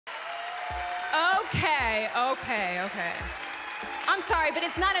okay. I'm sorry, but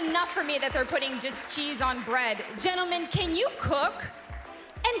it's not enough for me that they're putting just cheese on bread. Gentlemen, can you cook?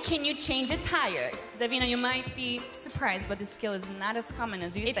 And can you change a tire? Davina, you might be surprised, but this skill is not as common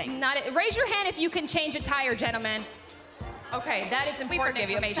as you think. Raise your hand if you can change a tire, gentlemen. Okay, that is important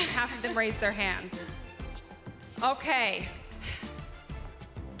information. Half of them raise their hands. Okay.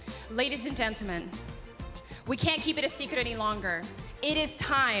 Ladies and gentlemen, we can't keep it a secret any longer. It is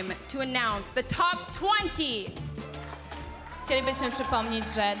time to announce the top 20. Chcielibyśmy przypomnieć,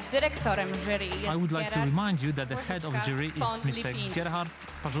 że dyrektorem jury jest I would like to remind you that the head of jury is Mr. Gerhard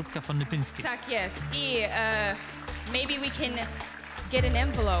Parzutka von Lipinski. Tak jest. I maybe we can get an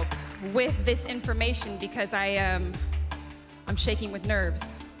envelope with this information because I'm shaking with nerves.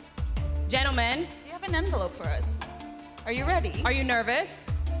 Gentlemen, do you have an envelope for us? Are you ready? Are you nervous?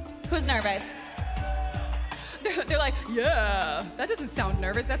 Who's nervous? They're like, yeah, that doesn't sound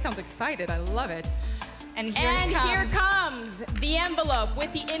nervous. That sounds excited. I love it. And here comes the envelope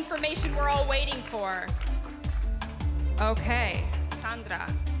with the information we're all waiting for. Okay, Sandra.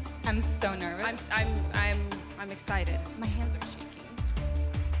 I'm so nervous. I'm excited. My hands are shaking.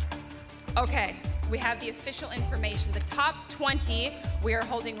 Okay, we have the official information. The top 20 we are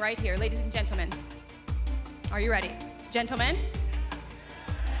holding right here. Ladies and gentlemen, are you ready? Gentlemen?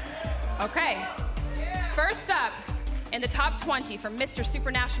 Okay. First up in the top 20 for Mister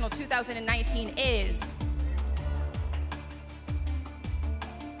Supranational 2019 is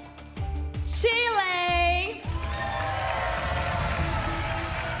Chile!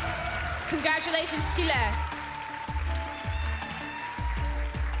 Congratulations, Chile.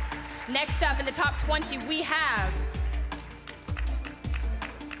 Next up in the top 20 we have...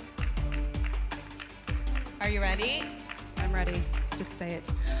 Are you ready? I'm ready. Just say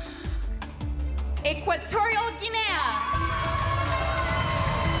it. Equatorial Guinea!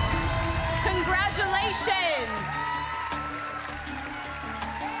 Congratulations!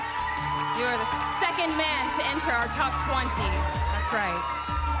 You are the second man to enter our top 20. That's right.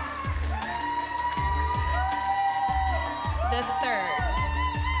 The third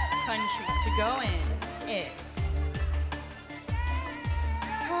country to go in is...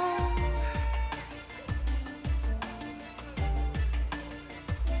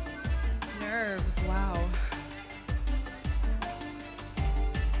 Nerves, wow.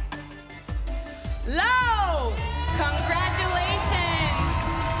 Laos! Congratulations!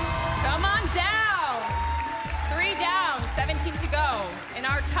 Come on down. 3 down, 17 to go. In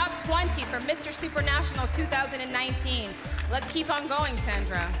our top 20 for Mister Supranational 2019. Let's keep on going,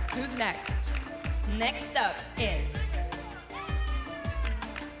 Sandra. Who's next? Next up is...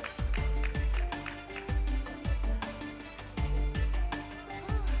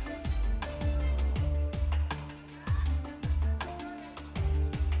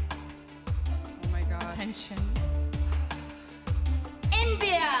 Attention.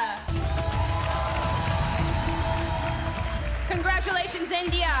 India! Congratulations,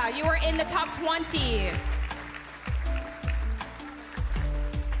 India. You are in the top 20.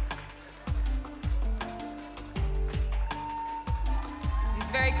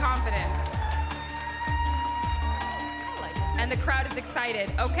 He's very confident. And the crowd is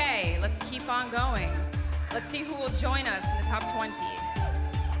excited. Okay, let's keep on going. Let's see who will join us in the top 20.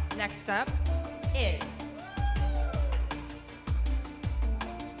 Next up is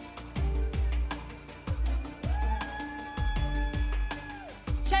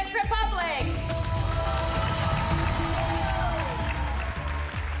Czech Republic.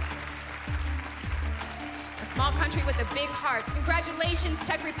 A small country with a big heart. Congratulations,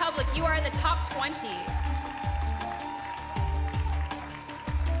 Czech Republic. You are in the top 20.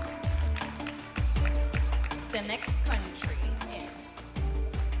 The next country is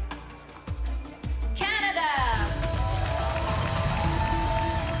Canada.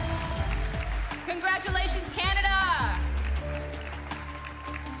 Congratulations, Canada.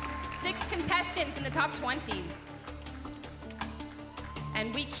 6 contestants in the top 20.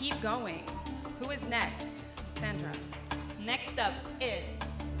 And we keep going. Who is next? Sandra. Next up is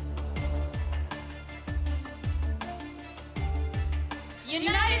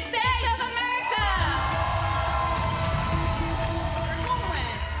United States of America. Your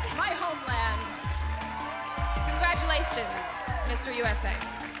homeland. My homeland. Congratulations, Mr. USA.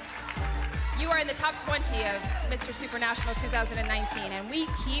 You are in the top 20 of Mister Supranational 2019, and we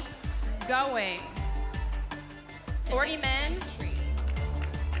keep going. 40 men.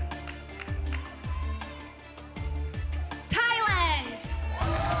 Thailand.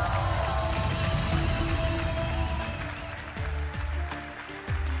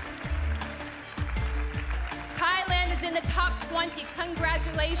 Thailand is in the top 20.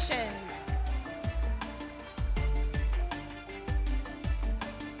 Congratulations.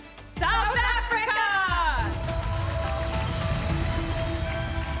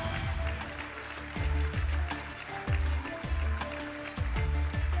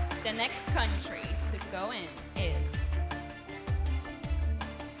 The next country to go in is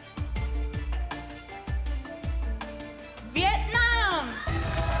Vietnam.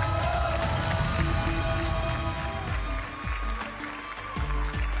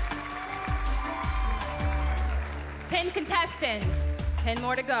 Ten contestants, 10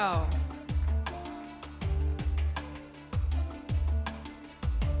 more to go.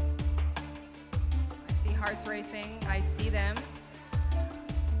 I see hearts racing, I see them.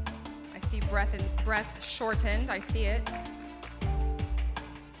 I see breath shortened, I see it.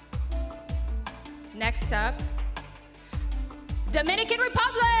 Next up, Dominican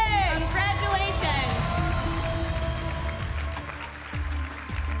Republic! Congratulations.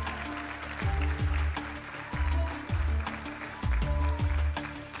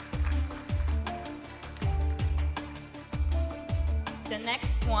 The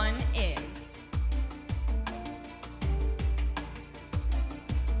next one is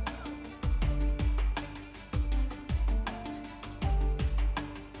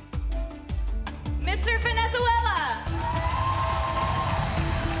Mister Venezuela.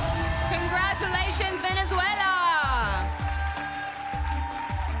 Congratulations, Venezuela!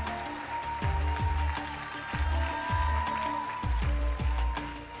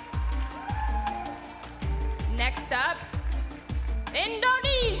 Next up,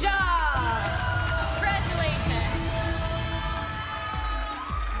 Indonesia! Congratulations.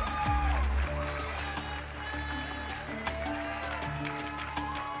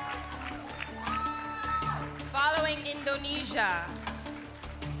 Following Indonesia,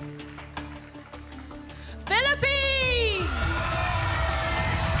 Philippines!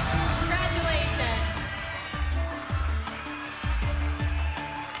 Congratulations.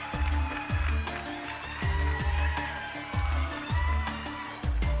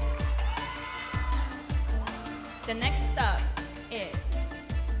 The next up is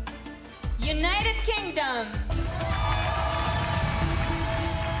United Kingdom.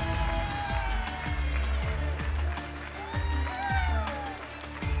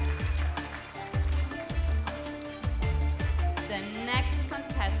 The next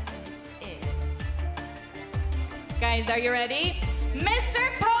contestant is, guys, are you ready? Mr.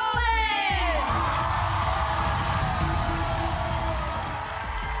 Poland!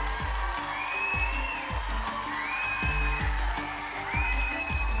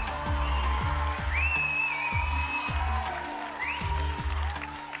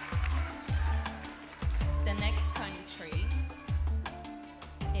 The next country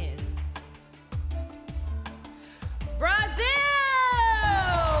is Brazil!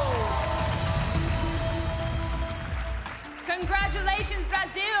 Congratulations,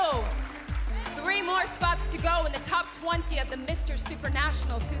 Brazil! 3 more spots to go in the top 20 of the Mister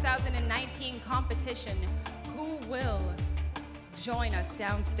Supranational 2019 competition. Who will join us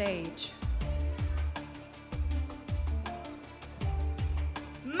downstage?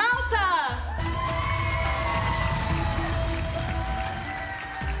 Malta!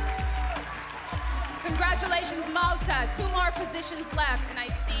 Congratulations, Malta. 2 more positions left, and I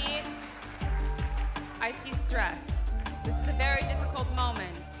see stress. This is a very difficult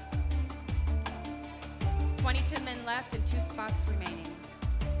moment. 22 men left and 2 spots remaining.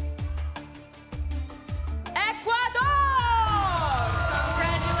 Ecuador!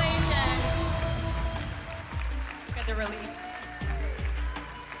 Congratulations. Look at the relief.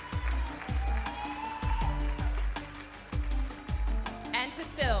 And to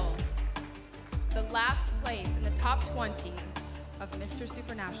fill the last place in the top 20 of Mister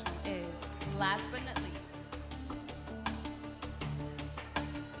Supranational is, Last but not least,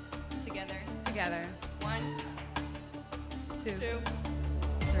 together, 1, 2, 2, 3.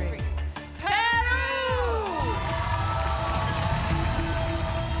 3. Peru!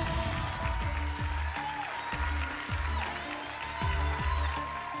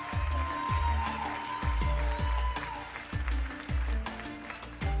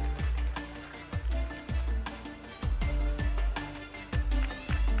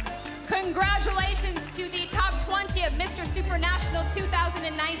 Congratulations to the top 20 of Mister Supranational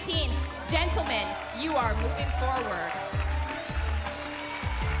 2019. Gentlemen, you are moving forward.